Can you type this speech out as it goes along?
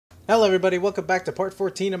Hello everybody, welcome back to part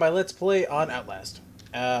 14 of my Let's Play on Outlast.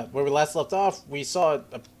 Where we last left off, we saw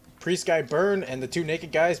a priest guy burn, and the two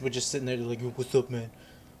naked guys were just sitting there like, "What's up, man?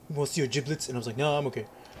 You want to see your giblets?" And I was like, "No, I'm okay."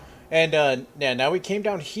 And, yeah, now we came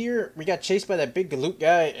down here, we got chased by that big galoot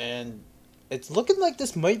guy, and it's looking like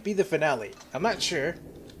this might be the finale. I'm not sure.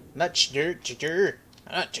 I'm not sure.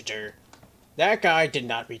 That guy did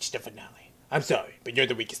not reach the finale. I'm sorry, but you're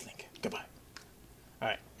the weakest link. Goodbye.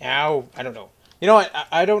 Alright, now, I don't know. You know what,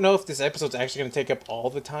 I don't know if this episode's actually going to take up all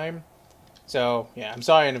the time. So, yeah, I'm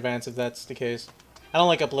sorry in advance if that's the case. I don't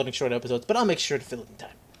like uploading short episodes, but I'll make sure to fill it in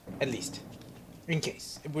time. At least. In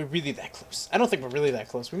case. If we're really that close. I don't think we're really that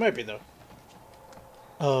close. We might be, though.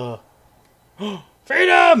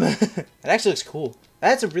 Freedom! It actually looks cool.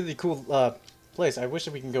 That's a really cool, place. I wish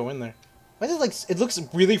that we can go in there. Why is it like, it looks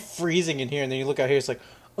really freezing in here, and then you look out here, it's like,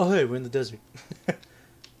 oh, hey, we're in the desert.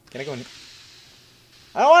 Can I go in here?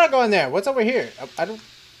 I don't want to go in there. What's over here? I don't...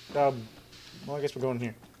 well, I guess we're going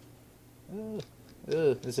here.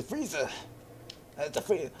 There's a freezer. It's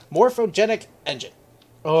a morphogenic engine.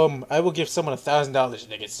 I will give someone $1,000 if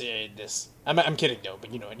they can say this. I'm kidding, though,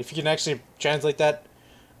 but you know, if you can actually translate that,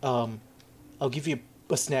 I'll give you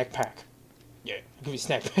a snack pack. Yeah, I'll give you a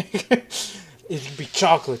snack pack. It can be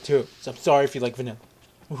chocolate, too. So I'm sorry if you like vanilla.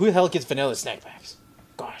 Who the hell gets vanilla snack packs?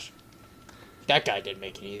 Gosh. That guy didn't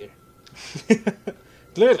make it either.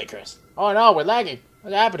 Clearly, Chris. Oh no, we're lagging.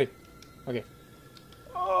 What's happening? Okay.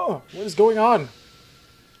 Oh, what is going on?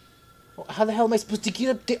 Oh, how the hell am I supposed to get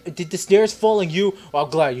up there? Did the stairs fall on you? Oh, I'm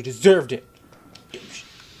glad you deserved it. Douche.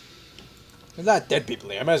 There's not dead people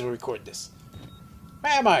here. I might as well record this.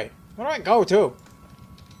 Where am I? Where do I go to?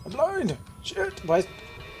 I'm blind. Shit. Why?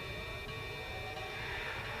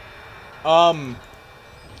 Oh,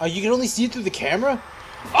 you can only see it through the camera?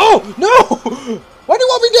 Oh, no! Why do you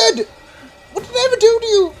want me dead? What did I ever do to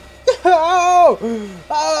you?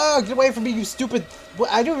 Oh, get away from me, you stupid...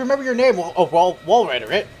 I don't remember your name. Oh, Walrider,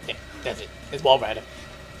 right? Yeah, that's it. It's Walrider.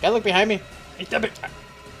 Guy, look behind me. Hey, damn it.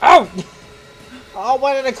 Oh! Oh,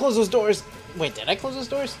 why did I close those doors? Wait, did I close those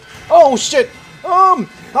doors? Oh, shit.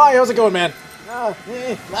 Hi, how's it going, man? I'm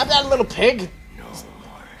not a little pig.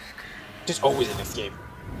 Just always in this game.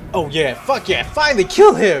 Oh, yeah. Fuck yeah. Finally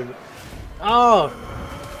kill him. Oh.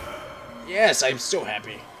 Yes, I'm so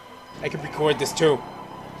happy. I can record this too.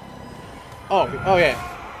 Oh yeah.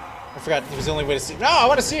 I forgot it was the only way to see it. No, I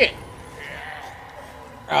want to see it!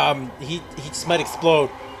 He just might explode.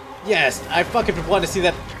 Yes, I fucking want to see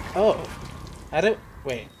that. Oh.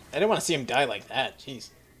 Wait. I didn't want to see him die like that. Jeez.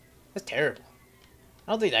 That's terrible.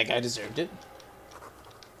 I don't think that guy deserved it.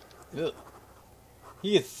 Ugh.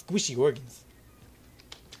 He has squishy organs.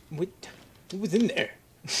 What was in there?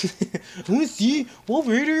 I want to see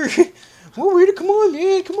Walrider. Walrider, come on,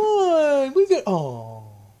 man, come on. We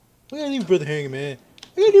gotta leave your brother hanging, man.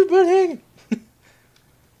 We gotta leave your brother hanging.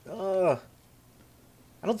 I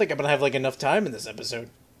don't think I'm gonna have like enough time in this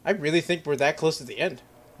episode. I really think we're that close to the end.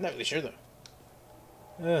 I'm not really sure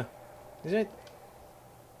though. Is it?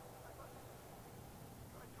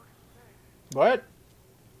 What?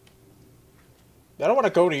 I don't want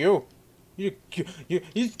to go to you. You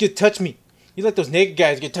just get touch me. You let those naked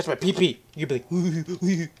guys get touched by pee-pee. You'd be like,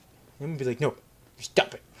 I'm gonna be like, no, you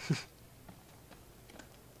stop it.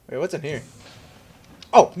 Wait, what's in here?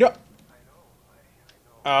 Oh, no.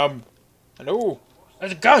 I know.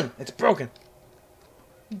 There's a gun. It's broken.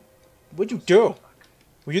 What'd you do?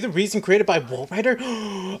 Were you the reason created by Walrider?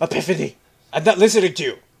 Epiphany. I'm not listening to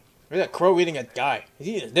you. You're that crow eating a guy. He's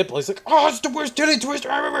eating his nipple. He's like, oh, it's the worst titty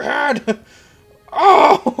twister I've ever had.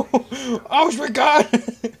 Oh! Oh my god!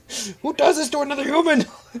 Who does this to another human?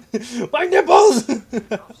 My nipples!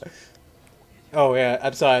 Oh yeah,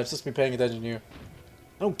 I'm sorry, I'm supposed to be paying attention to you.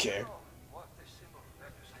 I don't care.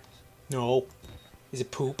 No. Is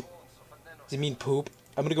it poop? Does it mean poop?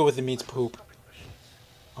 I'm gonna go with it means poop.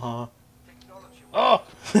 Uh-huh. Oh!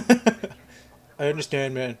 I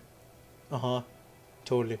understand, man. Uh-huh.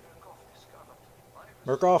 Totally.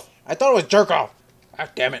 Murkoff? I thought it was jerk-off! Ah,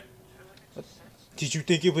 damn it. Did you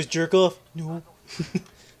think it was jerk off? No.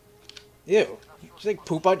 Ew. Just like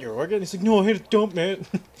poop out your organ? He's like, no, I hit a dump, man.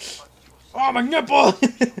 Oh, my nipple!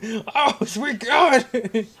 Oh, sweet God!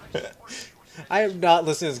 I am not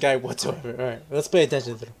listening to this guy whatsoever. Alright, let's pay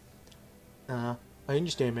attention to him. I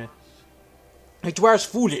understand, man. It was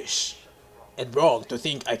foolish and wrong to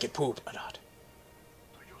think I could poop or not.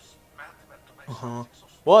 Uh-huh.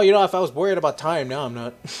 Well, you know, if I was worried about time, now I'm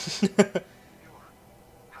not.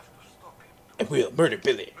 I will murder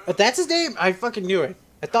Billy. But that's his name? I fucking knew it.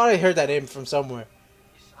 I thought I heard that name from somewhere.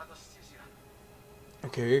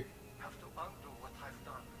 Okay.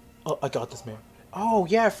 Oh, I got this, man. Oh,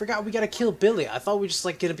 yeah, I forgot we gotta kill Billy. I thought we were just,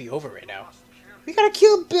 like, gonna be over right now. We gotta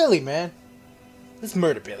kill Billy, man. Let's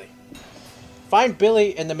murder Billy. Find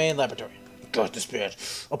Billy in the main laboratory. Got this bad.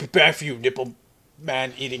 I'll be back for you, nipple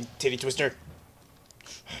man eating titty twister.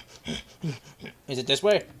 Is it this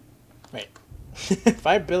way? Wait.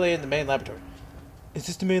 Find Billy in the main laboratory. Is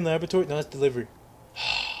this the main laboratory? No, it's delivery.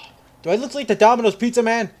 Do I look like the Domino's pizza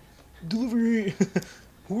man? Delivery.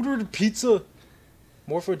 Order the pizza.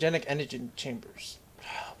 Morphogenic energy chambers.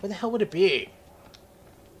 Where the hell would it be?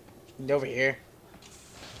 Over here.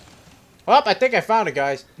 Oh, I think I found it,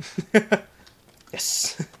 guys.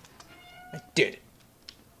 Yes. I did it.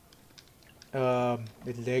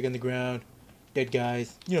 With a leg on the ground. Dead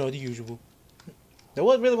guys. You know, the usual. No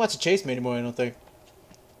one really wants to chase me anymore, I don't think.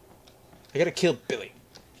 I gotta kill Billy.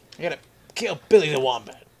 I gotta kill Billy the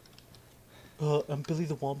Wombat. I'm Billy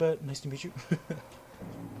the Wombat. Nice to meet you.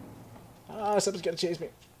 Something's gonna chase me.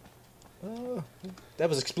 That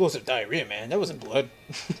was explosive diarrhea, man. That wasn't blood.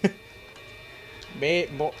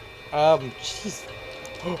 Jeez.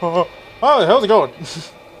 Oh, how's it going?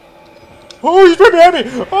 Oh, he's right behind me!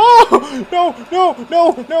 Oh, no, no,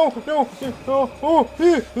 no, no, no.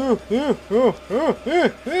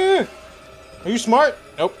 Are you smart?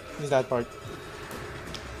 Nope, he's not smart.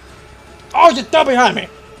 Oh, you're dumb behind me!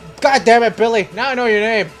 God damn it, Billy! Now I know your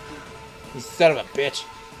name. You son of a bitch.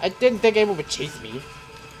 I didn't think anyone would chase me.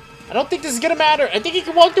 I don't think this is gonna matter. I think he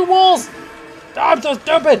can walk through walls. Oh, I'm so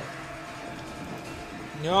stupid.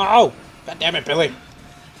 No! God damn it, Billy.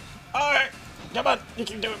 Alright. Come on. You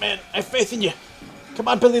can do it, man. I have faith in you. Come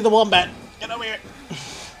on, Billy the Wombat. Get over here.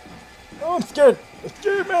 Oh, I'm scared. I'm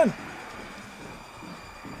scared, man.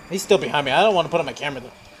 He's still behind me. I don't want to put on my camera,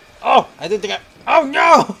 though. Oh, I didn't think I... Oh,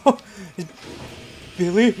 no!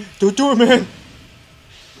 Billy, don't do it, man.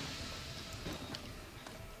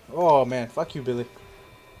 Oh, man. Fuck you, Billy.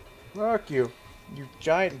 Fuck you. You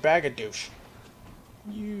giant bag of douche.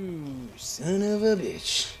 You son of a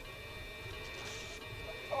bitch.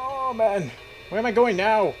 Oh, man. Where am I going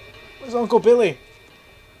now? Where's Uncle Billy?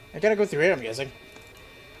 I gotta go through here, I'm guessing.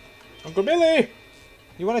 Uncle Billy!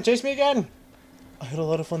 You wanna chase me again? I had a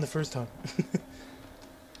lot of fun the first time.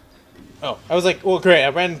 Oh, I was like, well, great. I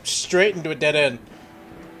ran straight into a dead end.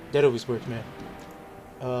 That always works, man.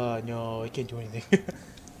 No, I can't do anything.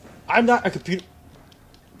 I'm not a computer.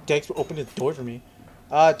 Thanks for opening the door for me.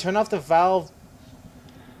 Turn off the valve.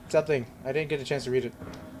 Something. I didn't get a chance to read it.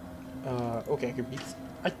 Okay, I can read this.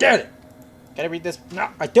 I did it! Can I read this? No,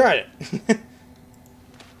 I did it!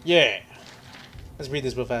 Yeah. Let's read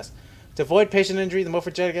this real fast. To avoid patient injury, the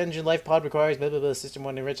morphogenic engine life pod requires blah blah blah system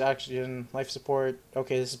 1 enrich oxygen, life support.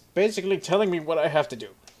 Okay, this is basically telling me what I have to do.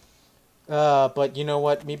 But you know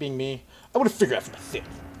what? Me being me, I want to figure out for myself.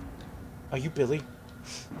 Are you Billy?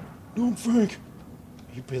 No, I'm Frank.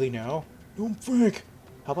 Are you Billy now? No, I'm Frank.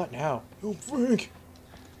 How about now? No, I'm Frank.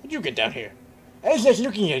 How'd you get down here? I was just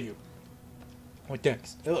looking at you. What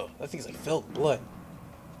next? Ugh, that thing's like filled with blood.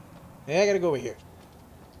 Yeah, I gotta go over here.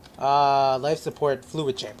 Life support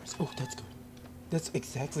fluid chambers. Oh, that's good. That's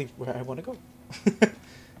exactly where I want to go.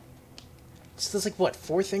 So there's like, what,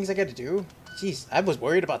 4 things I gotta do? Jeez, I was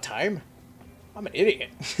worried about time. I'm an idiot.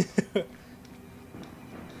 I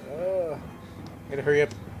gotta hurry up.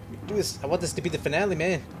 Do this. I want this to be the finale,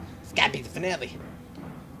 man. It's gotta be the finale.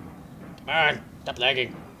 Come on, stop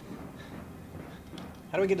lagging.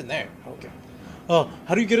 How do I get in there? Okay.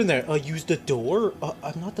 How do you get in there? Use the door?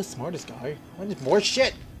 I'm not the smartest guy. I need more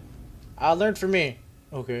shit. Learn from me.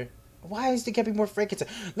 Okay. Why is the getting more Frankenstein?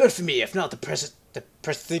 Learn from me, if not the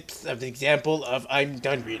precepts of the example of I'm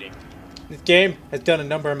done reading. This game has done a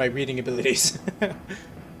number of my reading abilities.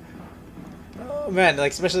 Oh man,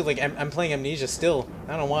 like especially like I'm playing Amnesia still.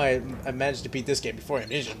 I don't know why I managed to beat this game before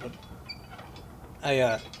Amnesia, but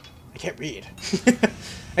I can't read.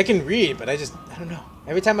 I can read, but I don't know.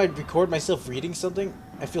 Every time I record myself reading something,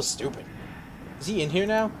 I feel stupid. Is he in here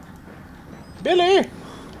now? Billy!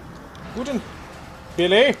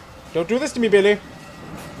 Billy! Don't do this to me, Billy!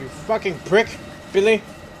 You fucking prick! Billy!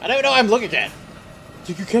 I don't know what I'm looking at!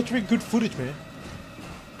 You capturing good footage, man.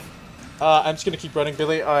 I'm just gonna keep running,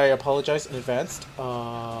 Billy. I apologize in advance.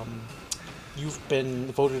 You've been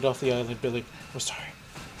voted off the island, Billy. We're sorry.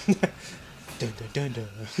 Dun dun dun dun.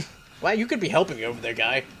 Wow, you could be helping me over there,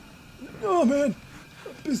 guy. Oh, man.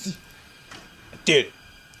 I'm busy. Dude,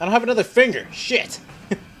 I don't have another finger. Shit.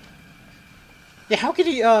 Yeah, how could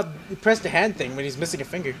he press the hand thing when he's missing a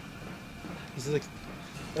finger? He's like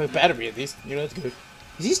a battery at least. You know, that's good.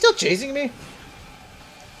 Is he still chasing me?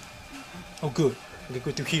 Oh, good. I'm gonna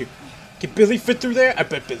go through here. Can Billy fit through there? I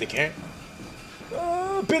bet Billy can't.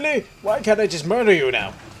 Billy, why can't I just murder you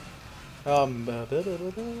now?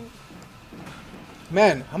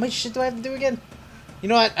 Man, how much shit do I have to do again? You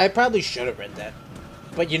know what? I probably should have read that.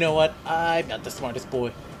 But you know what? I'm not the smartest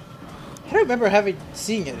boy. I don't remember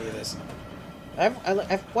seeing any of this.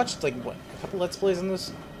 I've watched, like, what, a couple Let's Plays on this?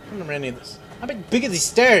 I don't remember any of this. How big are these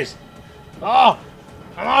stairs? Oh!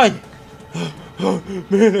 Come on!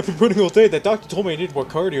 Man, I've been running all day. That doctor told me I needed more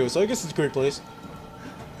cardio, so I guess it's a great place.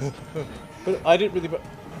 But I didn't really...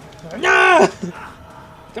 Nah!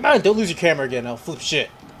 Come on, don't lose your camera again. I'll flip shit.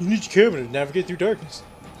 You need your camera to navigate through darkness.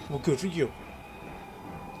 Well, good for you.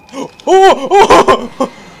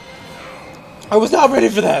 Oh! I was not ready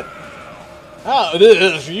for that. Oh, this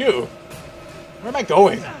is for you. Where am I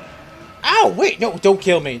going? Ow! Wait, no, don't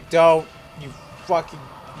kill me. Don't. You fucking...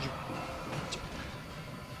 You...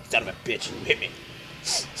 Son of a bitch, you hit me.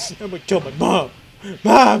 I'm gonna tell my mom.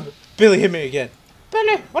 Mom! Billy hit me again.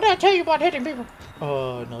 Billy, what did I tell you about hitting people?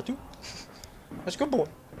 Not to. That's a good boy.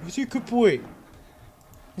 He's a good boy.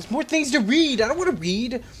 There's more things to read. I don't want to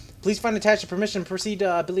read. Please find attached permission. Proceed,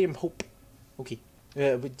 Billy and Hope. Okay.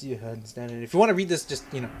 But you understand it. If you want to read this, just,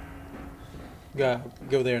 you know,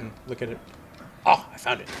 go there and look at it. Oh, I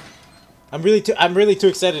found it. I'm really too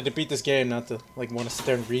excited to beat this game, not to, like, want to sit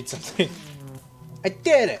there and read something. I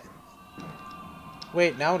did it!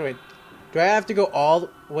 Wait, now do I have to go all the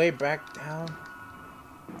way back down?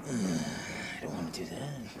 I don't want to do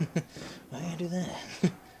that. Why do I do that?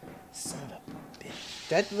 Son of a bitch.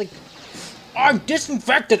 That, like... I'm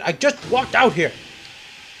disinfected! I just walked out here!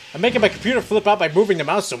 I'm making my computer flip out by moving the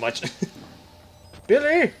mouse so much.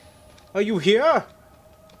 Billy! Are you here?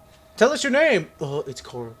 Tell us your name! Oh, it's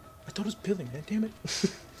Coral. I thought it was Billy, man. Damn it.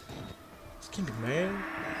 It's King, man.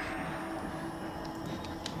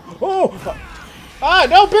 Oh! Ah,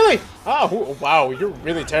 no, Billy! Oh, wow, you're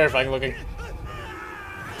really terrifying looking.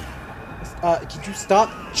 Can you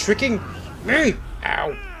stop tricking me?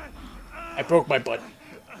 Ow. I broke my butt.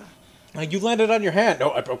 You landed on your hand.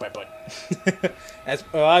 No, I broke my butt.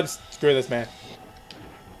 I'm screw this, man.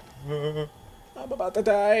 I'm about to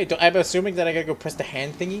die. I'm assuming that I gotta go press the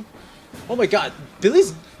hand thingy. Oh my god,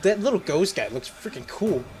 that little ghost guy looks freaking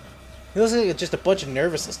cool. He looks like just a bunch of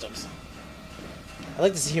nervous systems. I'd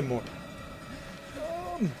like to see him more.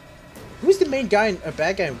 Who's the main guy, a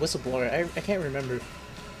bad guy in Whistleblower? I can't remember.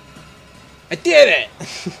 I did it!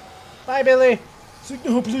 Bye, Billy! It's like,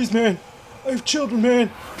 no, please, man. I have children,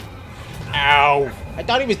 man. Ow! I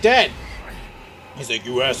thought he was dead. He's like,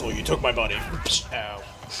 you asshole, you took my body. Ow.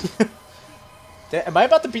 Am I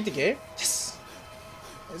about to beat the game? Yes!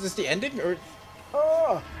 Is this the ending, or...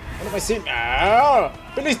 Oh! What am I seeing? Ow!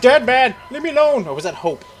 Billy's dead, man! Leave me alone! Or was that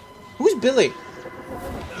Hope? Who's Billy?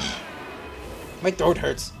 My throat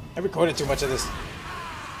hurts. I recorded too much of this.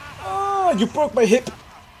 Oh, you broke my hip!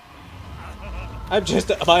 I'm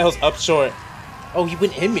just miles up short. Oh, he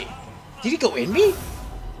went in me. Did he go in me?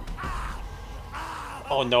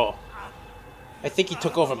 Oh no. I think he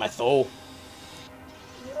took over my soul.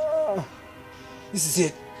 This is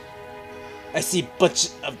it. I see a bunch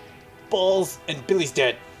of balls and Billy's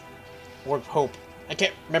dead. Or Hope. I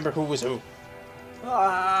can't remember who was who.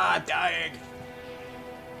 Ah, dying.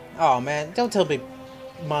 Oh man, don't tell me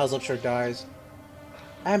Miles Upshur dies.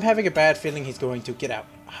 I'm having a bad feeling he's going to. Get out.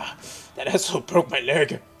 Ah, that asshole broke my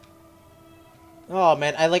leg. Oh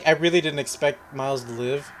man, I really didn't expect Miles to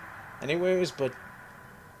live anyways, but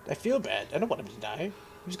I feel bad. I don't want him to die.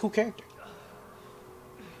 He was a cool character.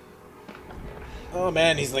 Oh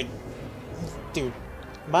man, he's like... Dude,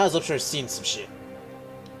 Miles Upshur's seen some shit.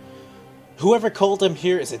 Whoever called him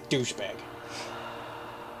here is a douchebag.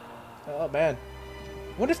 Oh man.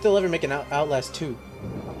 I wonder if they'll ever make an Outlast 2.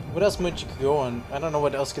 What else might you could go on? I don't know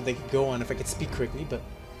what else they could go on if I could speak correctly, but...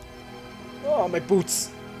 Oh, my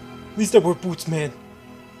boots. At least I wore boots, man.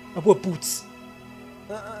 I wore boots.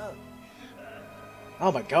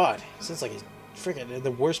 Oh my god. Sounds like he's freaking in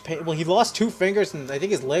the worst pain. Well, he lost 2 fingers and I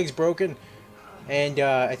think his leg's broken. And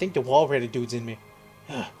I think the Walrider dude's in me.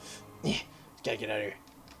 Gotta get out of here.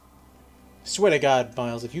 Swear to God,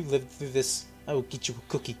 Miles, if you live through this, I will get you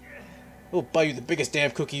a cookie. I will buy you the biggest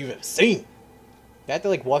damn cookie you've ever seen. I have to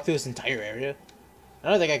like walk through this entire area. I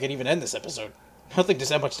don't think I can even end this episode. I don't think there's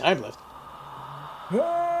that much time left.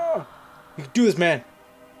 Ah! You can do this, man.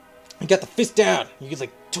 You got the fist down. You're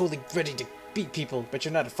like totally ready to beat people, but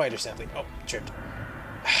you're not a fighter, sadly. Oh, tripped.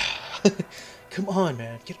 Come on,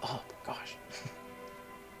 man. Get up. Gosh.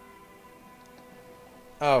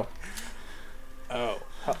 Oh. Oh.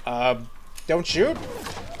 Don't shoot.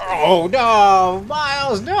 Oh, no.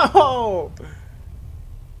 Miles, no.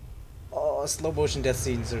 Oh, slow motion death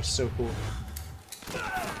scenes are so cool.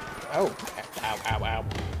 Oh. Ow, ow, ow.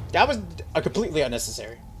 That was completely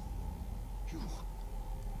unnecessary.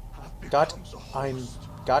 God,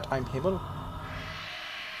 I'm Himmel.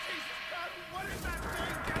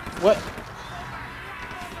 What?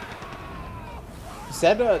 Is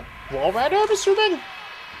that a Walrider, I'm assuming?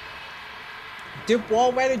 Did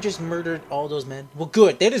Walrider just murdered all those men? Well,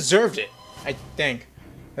 good. They deserved it, I think.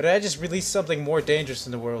 But I just released something more dangerous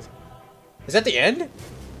in the world. Is that the end?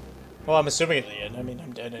 Well, I'm assuming it's the end. I mean,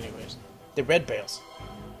 I'm dead anyways. The red bales.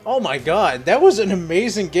 Oh my god, that was an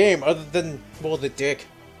amazing game, other than, well, the dick.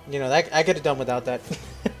 You know, that I could have done without that.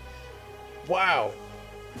 Wow.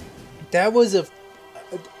 That was a...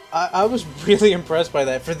 I was really impressed by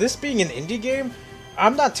that. For this being an indie game,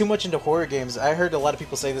 I'm not too much into horror games. I heard a lot of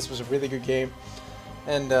people say this was a really good game.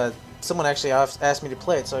 And someone actually asked me to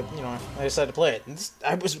play it, so, you know, I decided to play it. And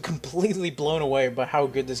I was completely blown away by how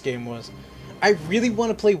good this game was. I really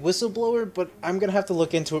want to play Whistleblower, but I'm going to have to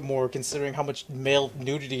look into it more, considering how much male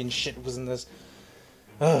nudity and shit was in this.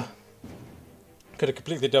 Ugh. Could have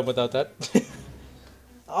completely done without that.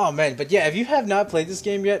 Oh man, but yeah, if you have not played this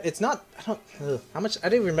game yet, it's not, how much, I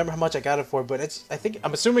didn't remember how much I got it for, but it's,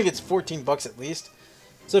 I'm assuming it's 14 bucks at least.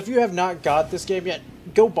 So if you have not got this game yet,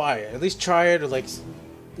 go buy it. At least try it, or like,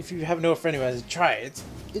 if you have no friend who has it, try it.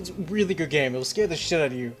 It's a really good game. It will scare the shit out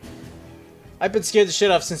of you. I've been scared the shit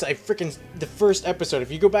off since the first episode.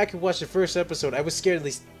 If you go back and watch the first episode, I was scared at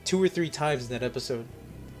least 2 or 3 times in that episode.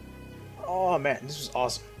 Oh man, this was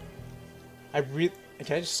awesome. Can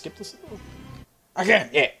I just skip this? I can,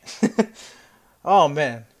 yeah. Oh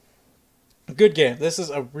man. Good game. This is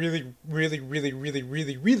a really good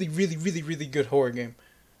horror game.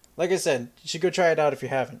 Like I said, you should go try it out if you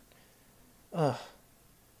haven't. Am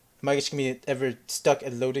I just gonna be ever stuck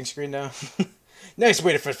at loading screen now? Nice,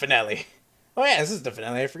 waiting for the finale. Oh yeah, this is the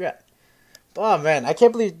finale, I forgot. Oh man, I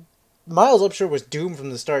can't believe Miles Upshur was doomed from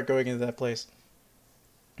the start going into that place.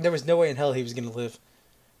 There was no way in hell he was gonna live.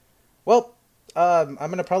 Well, I'm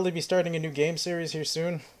gonna probably be starting a new game series here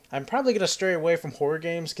soon. I'm probably gonna stray away from horror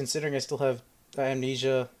games, considering I still have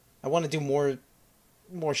Amnesia. I want to do more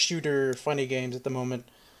shooter, funny games at the moment.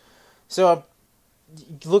 So,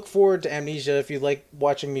 look forward to Amnesia if you like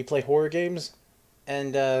watching me play horror games.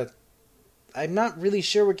 And, I'm not really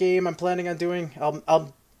sure what game I'm planning on doing.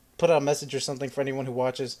 I'll put out a message or something for anyone who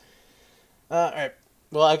watches. Alright.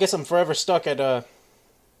 Well, I guess I'm forever stuck at,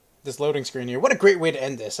 this loading screen here. What a great way to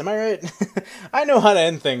end this, am I right? I know how to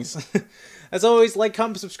end things. As always, like,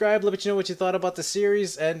 comment, subscribe, let me know what you thought about the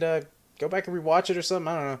series, and go back and rewatch it or something,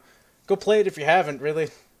 I don't know. Go play it if you haven't, really.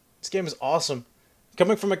 This game is awesome.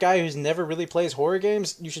 Coming from a guy who's never really plays horror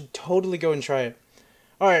games, you should totally go and try it.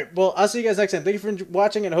 Alright, well, I'll see you guys next time. Thank you for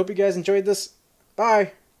watching, and I hope you guys enjoyed this.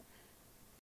 Bye!